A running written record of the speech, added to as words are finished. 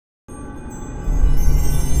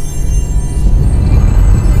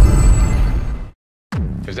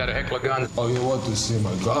that a heckler gun? Oh, you want to see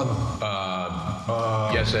my gun?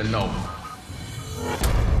 Yes and no.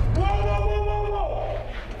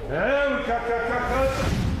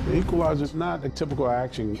 The Equalizer is not a typical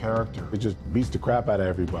action character. It just beats the crap out of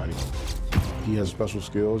everybody. He has special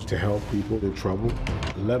skills to help people in trouble,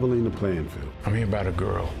 leveling the playing field. I'm here about a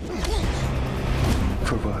girl.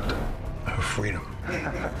 For what? Her freedom.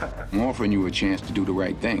 I'm offering you a chance to do the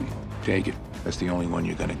right thing. Take it. That's the only one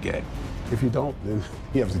you're gonna get. If you don't, then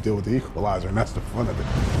you have to deal with the Equalizer, and that's the fun of it.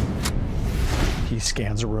 He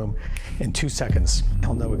scans a room. In 2 seconds,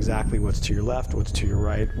 he'll know exactly what's to your left, what's to your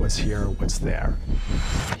right, what's here, what's there.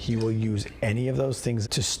 He will use any of those things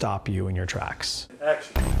to stop you in your tracks.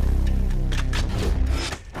 Action.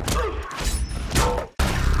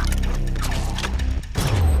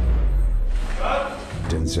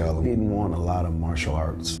 Denzel didn't want a lot of martial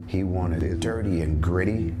arts. He wanted it dirty and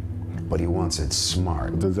gritty, but he wants it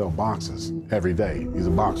smart. Denzel boxes every day. He's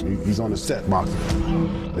a boxer. He's on the set boxing.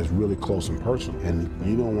 It's really close and personal, and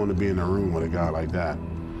you don't want to be in a room with a guy like that.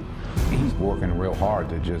 He's working real hard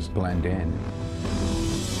to just blend in.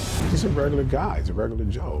 He's a regular guy. He's a regular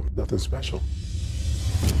Joe. Nothing special.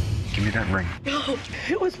 Give me that ring. No,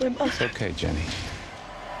 it was my mother. It's okay, Jenny.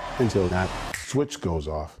 Until that switch goes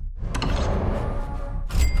off.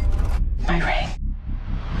 My ring.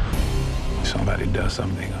 Somebody does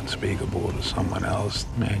something unspeakable to someone else,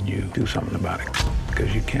 man, you do something about it,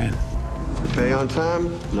 because you can. Pay on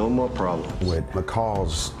time, no more problems. With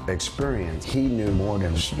McCall's experience, he knew more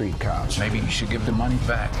than street cops. Maybe you should give the money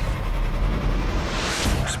back.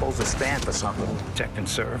 You're supposed to stand for something. Protect and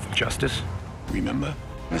serve justice. Remember?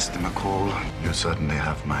 Mr. McCall, you certainly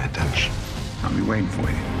have my attention. I'll be waiting for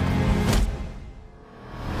you.